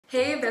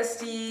Hey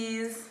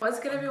besties! What's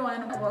good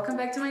everyone? Welcome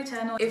back to my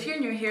channel. If you're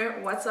new here,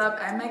 what's up?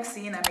 I'm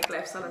Maxine. I make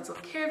lifestyle and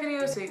self-care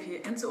videos, so if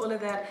you're into all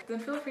of that, then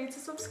feel free to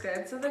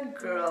subscribe to the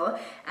girl.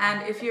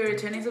 And if you're a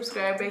returning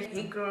subscriber,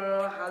 hey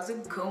girl, how's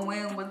it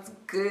going? What's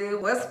good?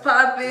 What's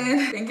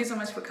poppin'? Thank you so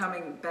much for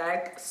coming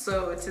back.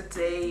 So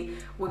today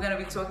we're gonna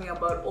be talking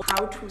about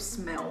how to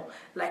smell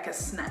like a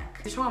snack.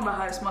 We're talking about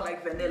how to smell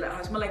like vanilla, how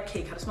to smell like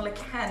cake, how to smell like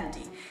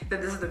candy.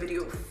 Then this is the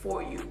video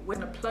for you. We're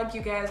gonna plug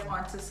you guys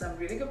onto some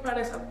really good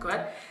products I've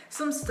got.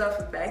 Some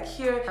stuff back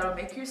here that'll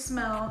make you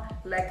smell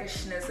like a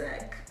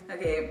schnizzak.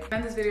 Okay, if you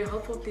find this video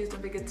helpful, please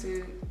don't forget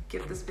to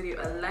give this video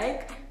a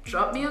like,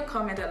 drop me a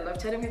comment. I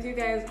love chatting with you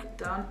guys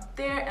down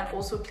there, and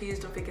also please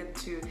don't forget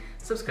to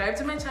subscribe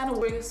to my channel.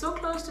 We're so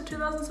close to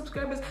 2,000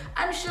 subscribers.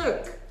 I'm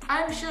shook.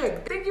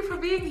 Thank you for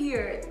being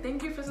here.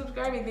 Thank you for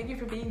subscribing. Thank you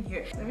for being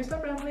here. Let me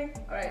stop rambling.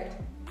 All right,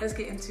 let's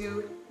get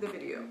into the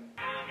video.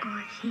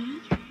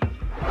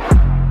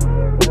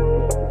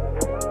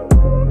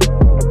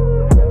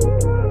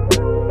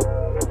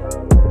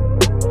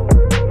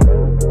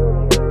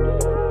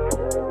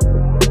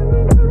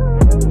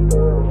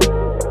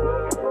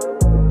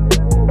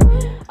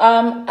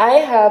 I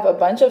have a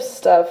bunch of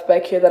stuff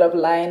back here that I've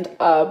lined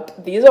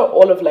up. These are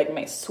all of like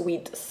my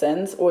sweet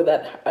scents, or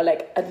that are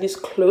like at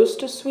least close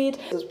to sweet.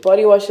 There's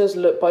body washes,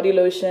 body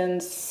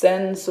lotions,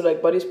 scents, so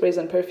like body sprays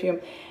and perfume,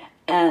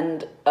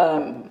 and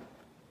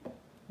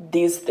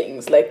these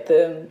things like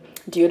the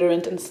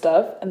deodorant and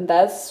stuff. And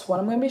that's what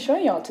I'm going to be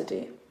showing y'all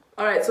today.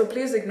 Alright, so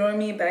please ignore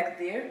me back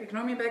there.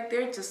 Ignore me back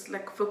there, just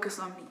like focus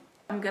on me.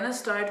 I'm gonna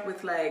start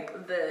with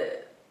like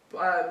the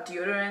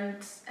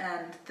deodorant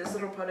and this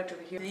little product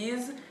over here.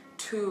 These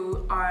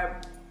two are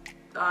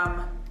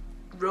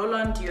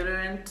roll-on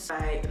deodorant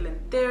by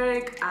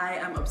Lintheric. I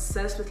am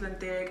obsessed with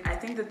Lintheric. I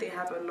think that they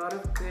have a lot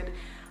of good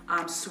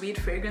sweet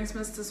fragrance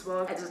mists as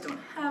well. I just don't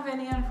have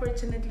any,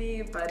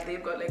 unfortunately, but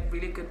they've got like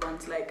really good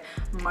ones like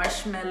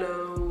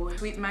marshmallow,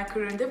 sweet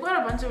macaroon. They've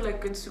got a bunch of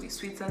like good sweet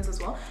scents as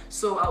well.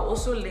 So I'll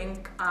also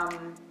link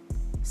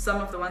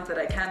some of the ones that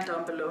I can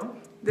down below.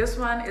 This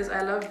one is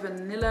I love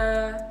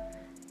vanilla,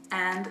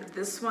 and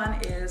this one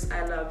is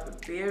I love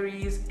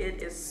berries.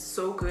 It is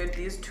so good.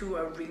 These two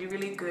are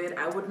really good.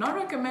 I would not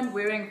recommend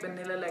wearing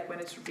vanilla like when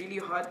it's really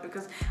hot,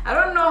 because I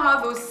don't know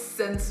how those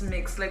scents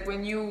mix, like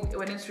when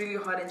it's really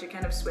hot and you're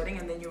kind of sweating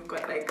and then you've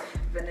got like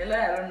vanilla.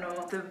 I don't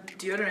know. The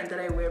deodorant that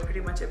I wear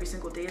pretty much every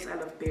single day is I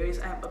love berries.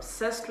 I'm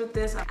obsessed with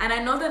this, and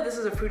I know that this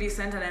is a fruity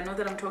scent, and I know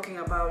that I'm talking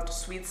about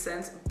sweet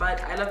scents,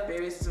 but I love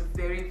berries. It's a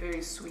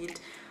very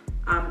sweet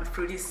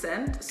fruity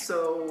scent.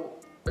 So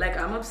like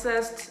I'm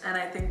obsessed, and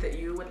I think that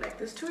you would like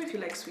this too if you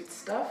like sweet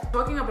stuff.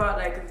 Talking about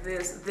like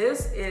this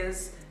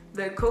is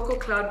the Cocoa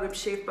Cloud Whip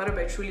Shave Butter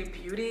by Truly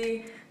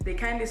Beauty. They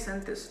kindly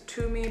sent this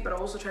to me, but I'll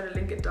also try to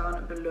link it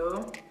down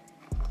below.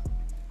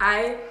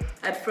 I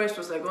at first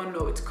was like, oh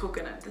no, it's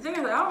coconut. The thing is,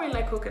 I don't really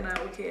like coconut.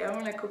 Okay, I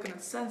don't like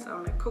coconut scents. I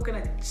don't like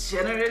coconut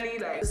generally.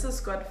 Like, this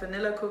has got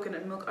vanilla,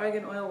 coconut milk,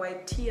 argan oil,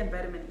 white tea, and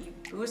vitamin E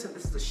boost. And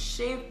this is a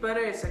shave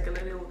butter. It's like a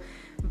little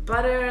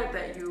butter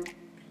that you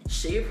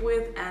shave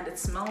with, and it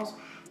smells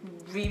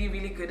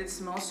really good. It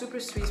smells super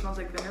sweet. It smells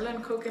like vanilla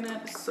and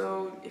coconut.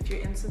 So if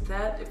you're into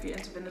that, if you're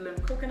into vanilla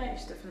and coconut, you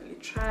should definitely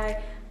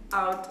try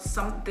out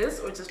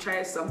this, or just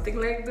try something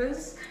like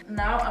this.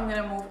 Now I'm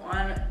gonna move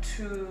on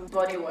to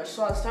body wash.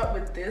 So I'll start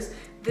with this.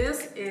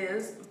 This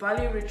is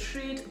Bali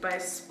Retreat by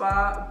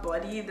Spa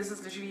Body. This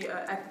is literally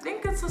I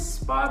think it's a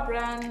Spa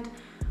brand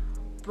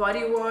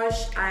body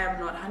wash. I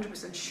am not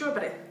 100% sure,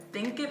 but I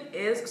think it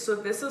is. So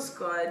this has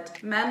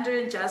got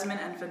mandarin, jasmine,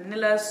 and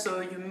vanilla.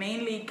 So you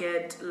mainly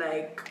get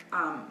like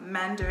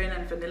mandarin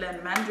and vanilla,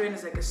 and mandarin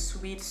is like a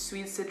sweet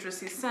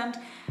citrusy scent,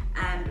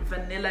 and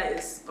vanilla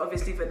is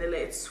obviously vanilla,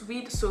 it's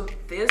sweet. So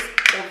this,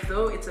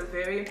 although it's a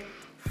very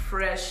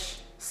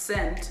fresh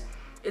scent,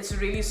 it's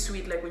really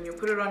sweet. Like when you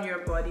put it on your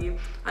body,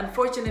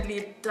 unfortunately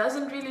it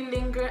doesn't really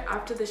linger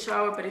after the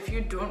shower, but if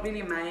you don't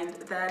really mind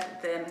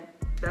that, then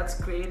that's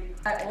great.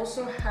 I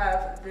also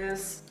have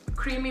this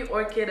creamy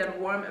orchid and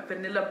warm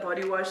vanilla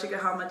body wash. Look at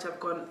how much I've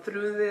gone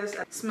through this.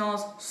 It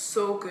smells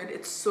so good.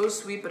 It's so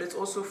sweet, but it's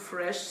also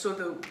fresh. So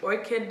the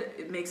orchid,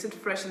 it makes it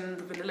fresh, and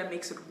the vanilla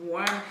makes it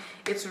warm.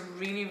 It's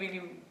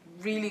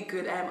really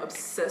good. I am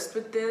obsessed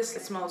with this.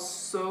 It smells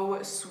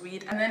so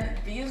sweet. And then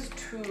these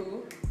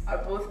two are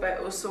both by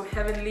Oh So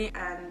Heavenly,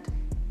 and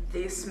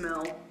they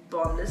smell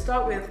bomb. Let's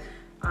start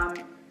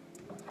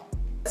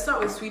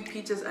with sweet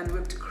peaches and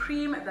whipped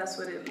cream. That's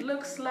what it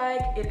looks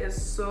like. It is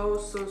so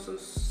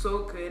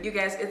good. You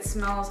guys, it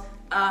smells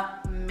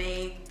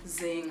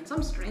amazing.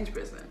 Some strange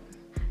person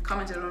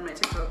commented on my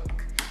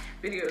TikTok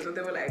videos, and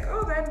they were like,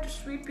 oh, that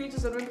sweet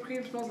peaches and whipped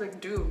cream smells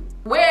like doom.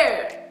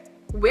 Where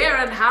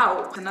and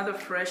how? Another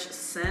fresh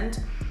scent.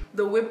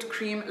 The whipped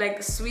cream,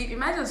 like sweet,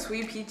 imagine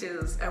sweet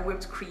peaches and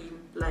whipped cream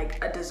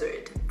like a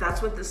dessert.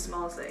 That's what this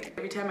smells like.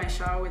 Every time I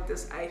shower with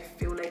this, I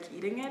feel like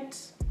eating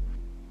it.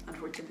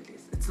 Unfortunately,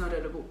 it's not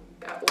edible.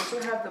 I also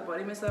have the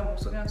body mist that I'm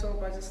also going to talk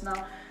about just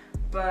now,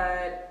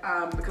 but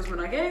because we're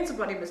not getting to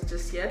body mist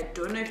just yet, I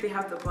don't know if they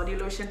have the body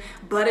lotion,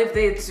 but if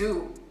they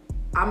do,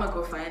 I'm gonna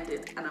go find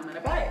it and I'm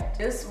gonna buy it.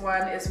 This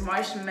one is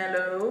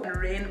marshmallow and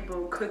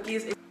rainbow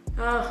cookies.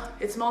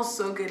 It smells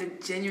so good.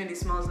 It genuinely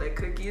smells like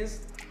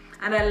cookies.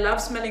 And I love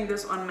smelling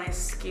this on my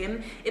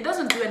skin. It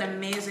doesn't do an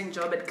amazing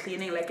job at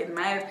cleaning. Like, in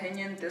my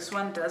opinion, this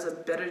one does a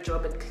better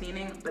job at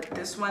cleaning, but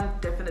this one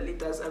definitely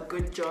does a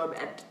good job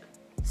at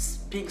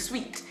being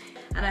sweet.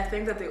 And I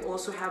think that they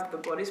also have the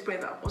body spray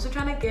that I'm also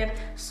trying to get.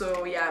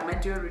 So yeah, I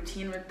might do a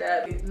routine with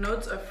that. The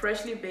notes of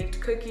freshly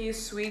baked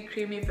cookies, sweet,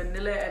 creamy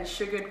vanilla, and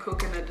sugared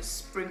coconut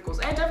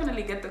sprinkles. I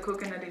definitely get the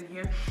coconut in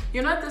here.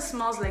 You know what this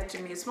smells like to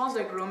me? It smells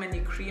like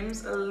Romany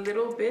creams a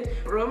little bit.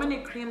 Romany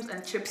creams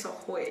and Chips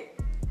Ahoy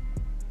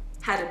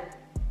had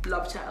a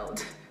love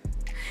child.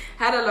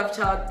 Had a love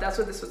child, that's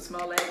what this would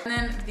smell like. And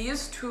then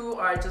these two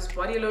are just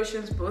body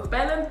lotions, both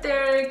by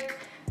Lantheric.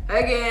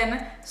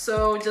 Again,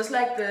 so just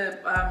like the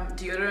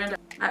deodorant,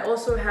 I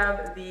also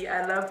have the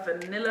I Love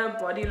Vanilla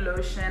body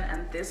lotion,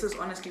 and this is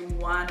honestly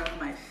one of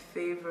my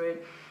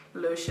favorite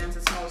lotions.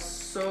 It smells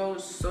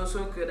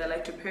so good. I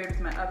like to pair it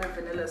with my other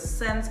vanilla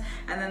scents.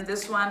 And then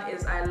this one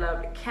is I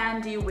Love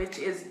Candy, which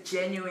is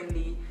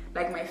genuinely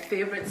like my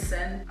favorite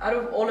scent. Out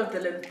of all of the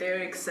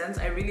Lantheric scents,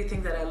 I really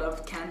think that I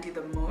love Candy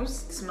the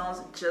most. It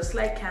smells just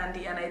like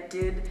candy, and I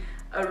did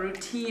a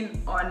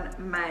routine on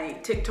my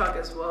TikTok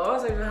as well. I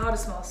was like, how to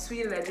smell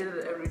sweet, and I did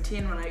a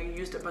routine when I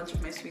used a bunch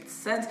of my sweet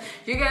scents.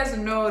 You guys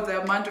know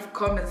the amount of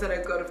comments that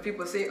I got of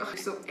people saying, oh, you're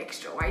so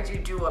extra, why do you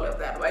do all of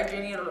that? Why do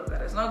you need all of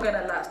that? It's not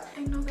gonna last.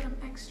 I know that I'm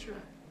extra.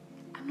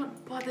 I'm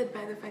not bothered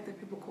by the fact that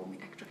people call me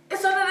extra.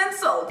 It's not an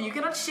insult. You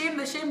cannot shame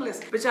the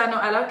shameless. But yeah, no,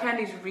 I Love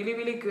Candy is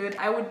really good.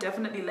 I would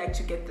definitely like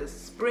to get this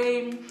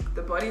spray,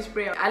 the body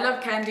spray. I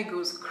Love Candy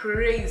goes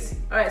crazy.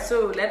 All right,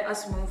 so let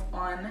us move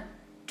on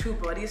to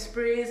body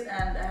sprays,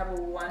 and I have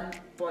a one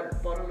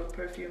bottle of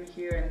perfume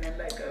here, and then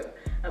like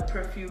a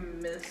perfume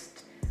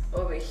mist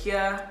over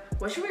here.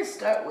 What should we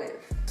start with?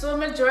 So a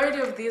majority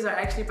of these are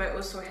actually by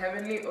Oh So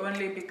Heavenly,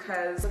 only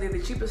because they're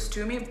the cheapest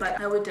to me, but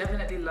I would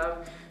definitely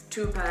love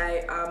to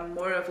buy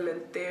more of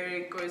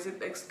Lantheric, or is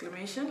it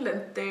exclamation?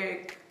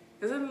 Lantheric.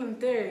 Is it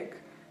Lantheric?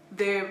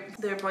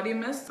 Their body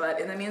mist.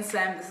 But in the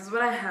meantime, this is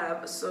what I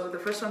have. So the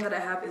first one that I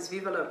have is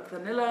Viva La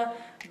Vanilla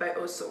by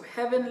Oh So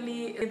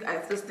Heavenly.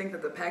 I just think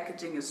that the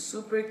packaging is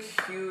super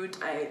cute.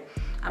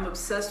 I'm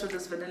obsessed with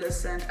this vanilla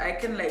scent. I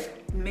can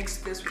like mix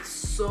this with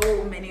so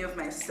many of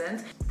my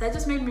scents. That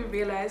just made me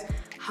realize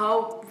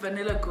how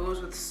vanilla goes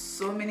with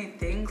so many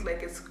things.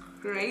 Like, it's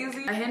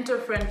crazy. A hint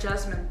of French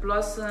jasmine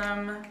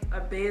blossom, a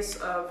base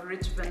of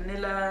rich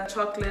vanilla,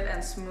 chocolate,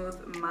 and smooth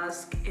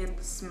musk.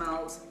 It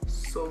smells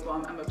so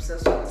bomb. I'm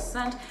obsessed with this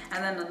scent.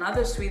 And then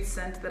another sweet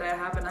scent that I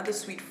have, another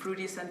sweet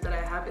fruity scent that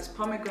I have, is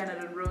pomegranate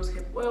and rose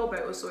hip oil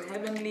by Oh So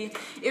Heavenly.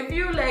 If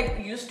you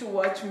like used to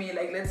watch me,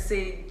 like, let's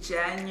say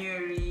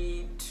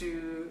January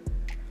to,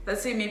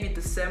 let's say maybe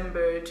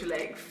December to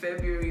like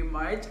February,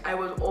 March, I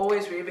was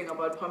always raving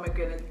about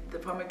the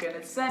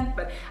pomegranate scent,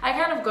 but I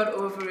kind of got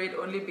over it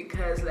only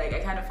because like I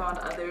kind of found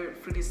other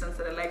fruity scents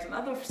that I liked, and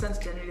other scents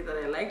generally that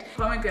I liked.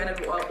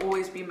 Pomegranate will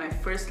always be my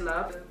first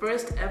love. The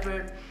first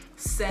ever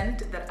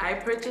scent that I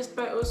purchased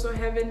by Oh So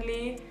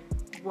Heavenly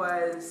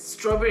was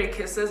Strawberry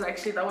Kisses.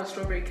 Actually, that was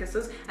Strawberry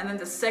Kisses. And then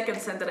the second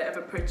scent that I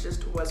ever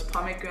purchased was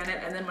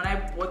pomegranate. And then when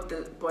I bought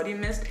the body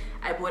mist,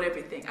 I bought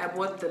everything. I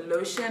bought the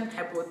lotion,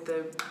 I bought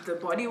the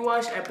body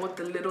wash, I bought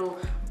the little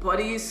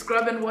body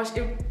scrub and wash.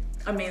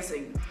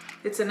 Amazing.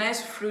 It's a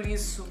nice fruity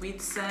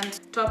sweet scent.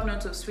 Top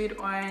notes of sweet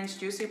orange,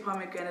 juicy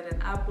pomegranate,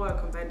 and apple are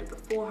combined with a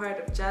full heart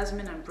of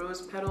jasmine and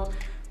rose petals,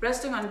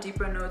 resting on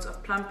deeper notes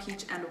of plum,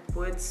 peach, and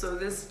wood. So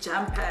this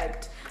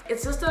jam-packed.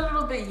 It's just a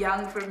little bit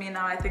young for me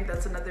now. I think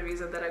that's another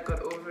reason that I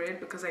got over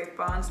it, because I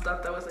found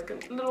stuff that was like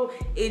a little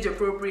age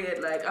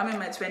appropriate. Like, I'm in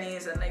my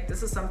 20s, and like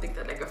this is something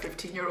that like a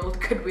 15-year-old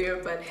could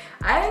wear, but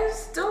I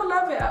still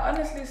love it. I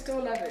honestly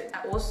still love it.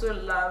 I also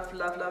love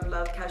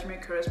Cashmere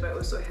Caress by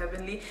Oh So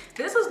Heavenly.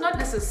 This is not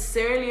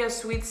necessarily a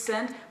sweet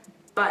scent,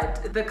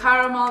 but the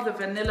caramel, the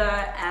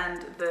vanilla,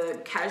 and the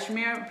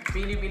cashmere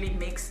really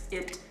makes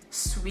it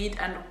sweet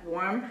and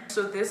warm.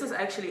 So this is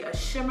actually a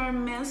shimmer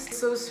mist. It's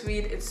so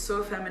sweet, it's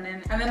so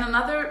feminine. And then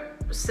another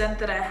scent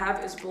that I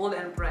have is Bold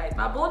and Bright.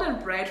 Now, Bold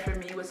and Bright for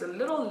me was a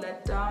little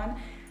letdown.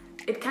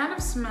 It kind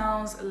of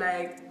smells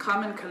like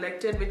Calm and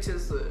Collected, which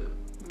is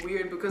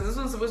weird because this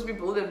one's supposed to be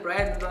Bold and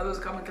Bright and the other was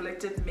Calm and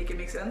Collected, make it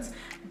make sense.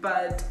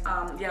 But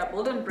yeah,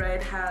 Bold and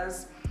Bright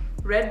has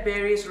red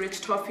berries,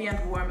 rich toffee, and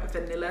warm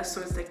vanilla. So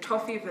it's like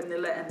toffee,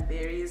 vanilla, and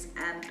berries.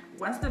 And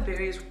once the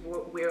berries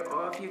wear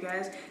off, you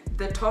guys,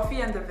 the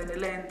toffee and the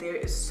vanilla in there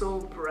is so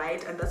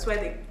bright, and that's why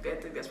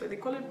they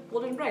call it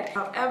Bold and Bright.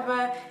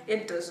 However,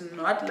 it does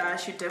not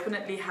last. You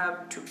definitely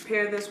have to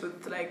pair this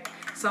with like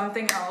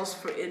something else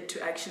for it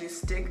to actually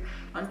stick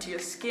onto your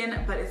skin.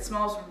 But it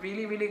smells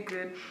really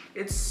good.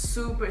 It's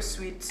super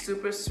sweet.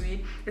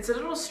 It's a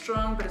little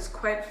strong, but it's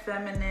quite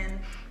feminine.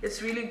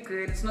 It's really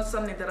good. It's not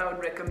something that I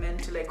would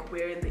recommend to like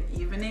wear in the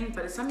evening,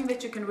 but it's something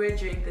that you can wear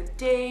during the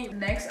day.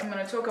 Next, I'm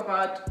going to talk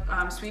about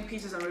Sweet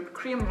peaches and whipped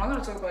cream. I'm not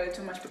going to talk about it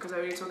too much because I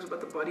already talked about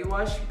the body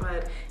wash,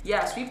 but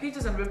yeah, sweet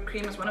peaches and whipped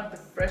cream is one of the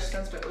fresh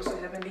scents by Also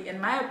Heavenly. In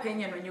my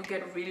opinion, when you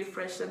get really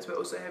fresh scents by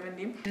Also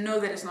Heavenly, know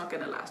that it's not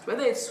going to last.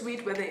 Whether it's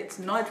sweet, whether it's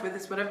not, whether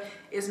it's whatever,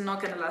 it's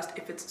not going to last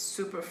if it's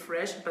super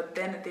fresh. But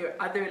then there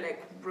are other like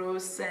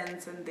rose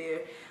scents and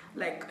they're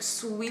like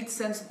sweet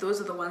scents.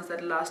 Those are the ones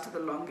that last the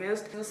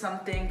longest. This is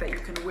something that you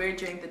can wear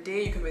during the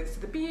day. You can wear this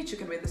to the beach, you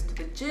can wear this to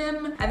the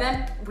gym. And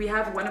then we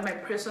have one of my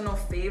personal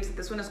faves.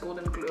 This one is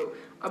Golden Glow.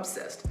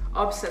 Obsessed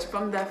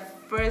from the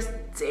first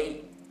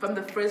day. From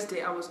the first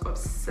day, I was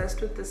obsessed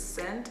with this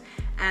scent,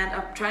 and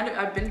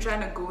I've been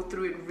trying to go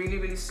through it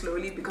really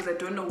slowly because I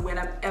don't know when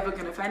I'm ever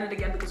gonna find it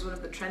again because it's one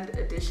of the trend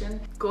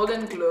edition.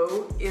 Golden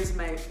Glow is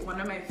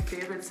one of my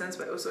favorite scents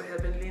by Also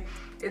Heavenly.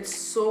 It's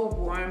so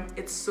warm,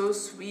 it's so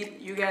sweet.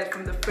 You guys,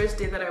 from the first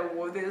day that I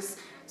wore this,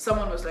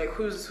 someone was like,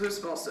 who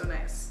smells so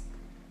nice?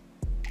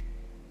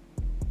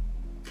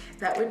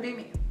 That would be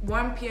me.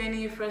 Warm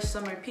peony, fresh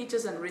summer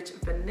peaches, and rich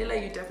vanilla.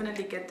 You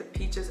definitely get the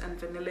peaches and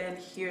vanilla in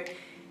here.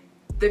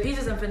 The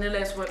peaches and vanilla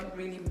is what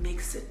really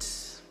makes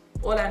it.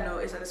 All I know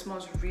is that it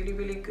smells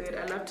really good.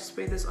 I love to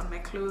spray this on my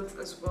clothes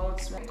as well.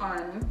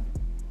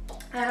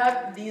 I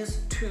have these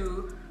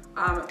two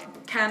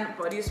canned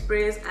body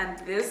sprays, and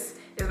this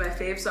is my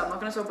fave, so I'm not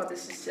going to talk about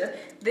this just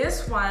yet.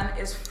 This one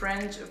is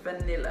French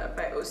Vanilla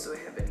by Also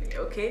Heavenly,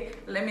 okay?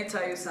 Let me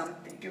tell you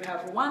something. You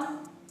have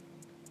one,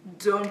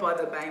 don't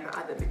bother buying the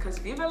other, because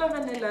Viva La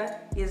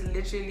Vanilla is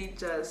literally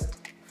just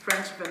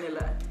French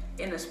vanilla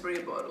in a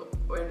spray bottle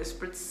or in a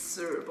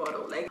spritzer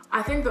bottle. Like,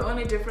 I think the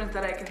only difference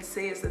that I can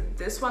say is that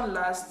this one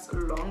lasts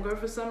longer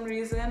for some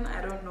reason.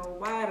 I don't know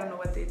why, I don't know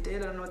what they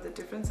did, I don't know what the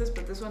difference is,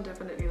 but this one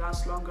definitely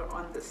lasts longer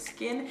on the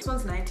skin. This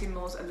one's 90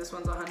 mils and this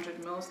one's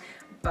 100 mils.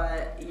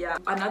 But yeah,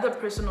 another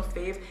personal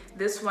fave,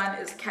 this one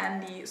is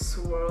Candy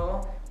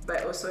Swirl by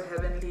Also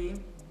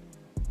Heavenly.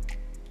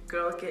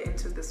 Girl, get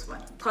into this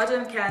one.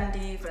 Cotton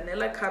candy,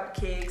 vanilla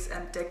cupcakes,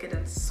 and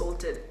decadent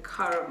salted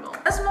caramel.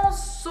 That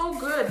smells so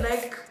good.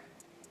 Like,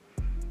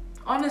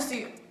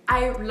 honestly,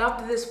 I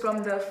loved this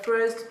from the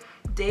first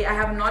day. I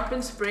have not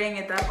been spraying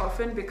it that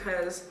often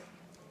because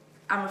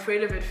I'm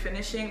afraid of it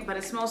finishing, but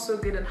it smells so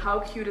good. And how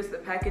cute is the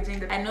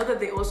packaging? I know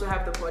that they also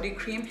have the body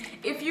cream.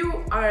 If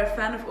you are a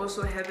fan of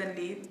Also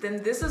Heavenly,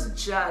 then this is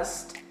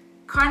just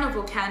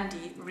carnival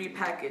candy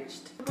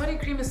repackaged. The body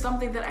cream is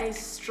something that I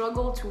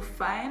struggle to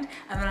find,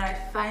 and when I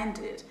find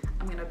it,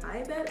 I'm gonna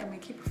buy that. I'm gonna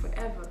keep it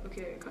forever.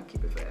 Okay, I can't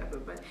keep it forever,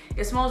 but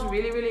it smells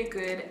really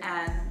good,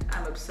 and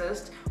I'm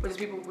obsessed. With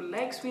people who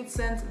like sweet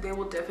scents, they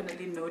will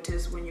definitely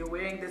notice when you're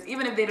wearing this.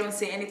 Even if they don't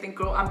say anything,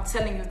 girl, I'm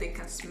telling you, they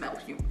can smell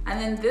you. And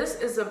then this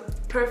is a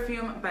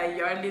perfume by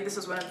Yardley. This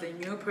is one of the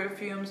new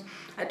perfumes.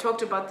 I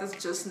talked about this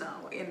just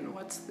now in,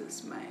 what's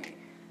this, my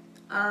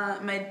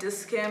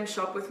Discam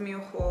Shop With Me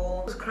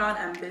haul. Crown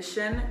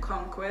Ambition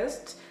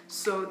Conquest.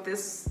 So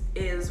this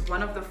is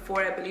one of the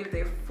four, I believe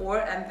there are four,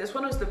 and this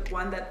one was the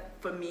one that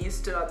for me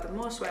stood out the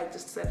most, so I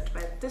just decided to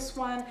buy this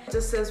one. It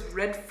just says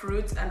red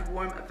fruits and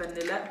warm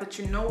vanilla, but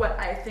you know what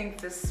I think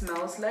this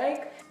smells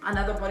like?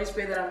 Another body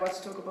spray that I'm about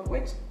to talk about,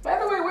 which, by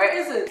the way, where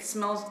is it? It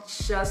smells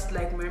just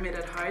like Mermaid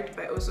at Heart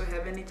by Also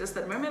Heavenly, just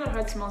that Mermaid at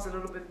Heart smells a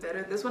little bit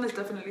better. This one is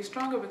definitely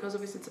stronger because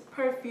obviously it's a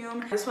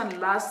perfume. This one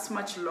lasts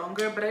much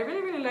longer, but I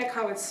really like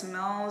how it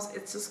smells.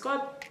 It's just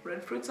got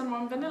red fruits and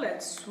warm vanilla.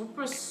 It's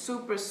super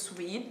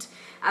sweet,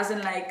 as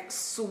in like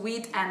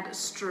sweet and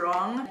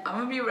strong. I'm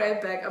gonna be right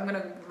back. I'm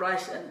gonna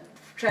rush and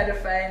try to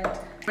find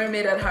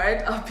Mermaid at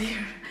Heart up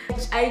here.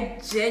 I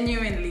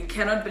genuinely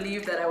cannot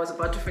believe that I was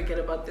about to forget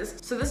about this.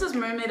 So this is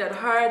Mermaid at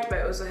Heart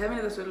by Also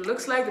Heavenly. That's what it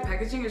looks like. The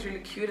packaging is really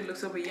cute. It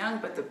looks super young,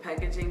 but the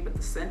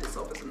scent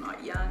itself is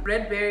not young.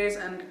 Red berries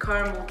and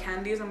caramel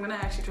candies. I'm gonna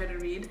actually try to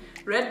read.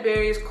 Red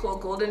berries,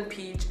 golden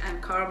peach,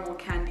 and caramel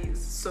candies.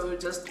 So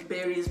just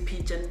berries,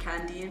 peach, and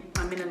candy.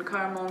 And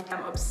caramel.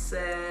 I'm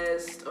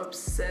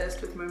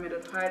obsessed with Mermaid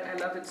at Heart. I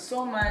love it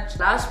so much.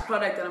 Last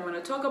product that I'm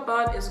gonna talk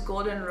about is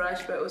Golden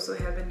Rush by Also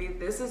Heavenly.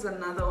 This is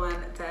another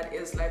one that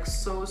is like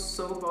so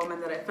bomb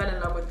and that I fell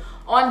in love with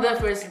on the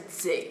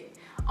first day.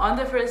 On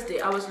the first day,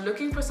 I was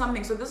looking for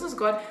something. So this has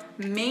got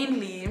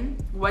mainly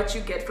what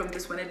you get from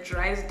this. When it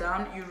dries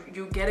down,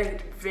 you get a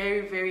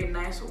very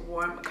nice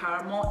warm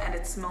caramel, and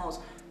it smells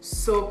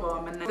so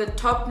bomb. And the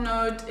top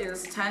note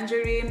is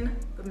tangerine,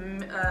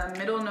 the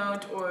middle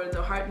note or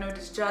the heart note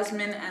is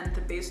jasmine, and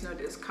the base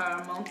note is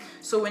caramel.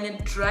 So when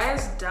it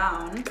dries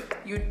down,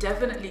 you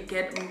definitely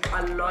get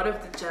a lot of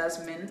the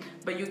jasmine,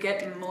 but you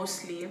get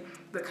mostly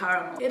the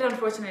caramel. It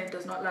unfortunately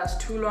does not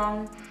last too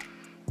long,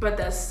 but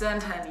that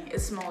scent, honey, it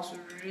smells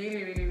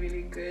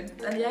really good.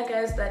 And yeah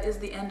guys, that is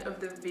the end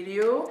of the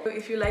video.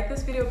 If you like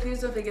this video,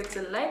 please don't forget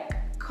to like,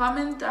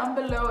 comment down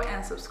below,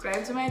 and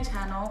subscribe to my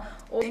channel.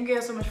 Thank you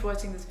guys so much for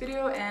watching this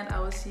video, and I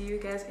will see you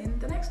guys in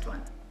the next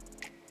one.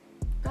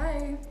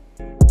 Bye.